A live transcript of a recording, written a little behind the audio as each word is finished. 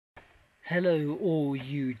Hello all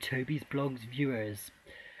you Tobysblogs viewers.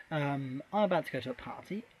 I'm about to go to a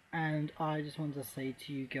party and I just wanted to say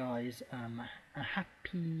to you guys a happy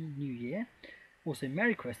new year, also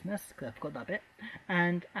Merry Christmas because I forgot that bit,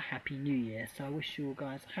 and a happy new year. So I wish you all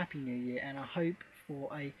guys a happy new year and I hope for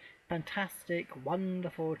a fantastic,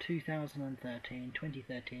 wonderful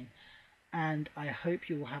 2013, and I hope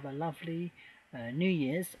you will have a lovely New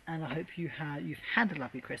Year's, and I hope you've had a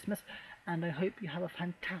lovely Christmas, and I hope you have a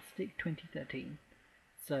fantastic 2013.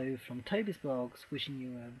 So from Tobysblogs, wishing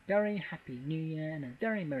you a very happy New Year and a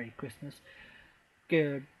very Merry Christmas.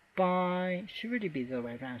 Goodbye. Should really be the other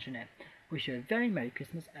way around, shouldn't it? Wish you a very Merry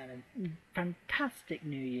Christmas and a fantastic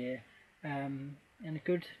New Year, and a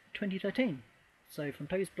good 2013. So from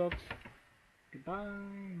Tobysblogs,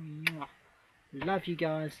 goodbye. Love you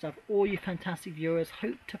guys, love all you fantastic viewers,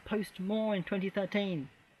 hope to post more in 2013.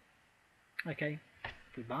 Okay,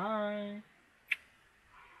 goodbye.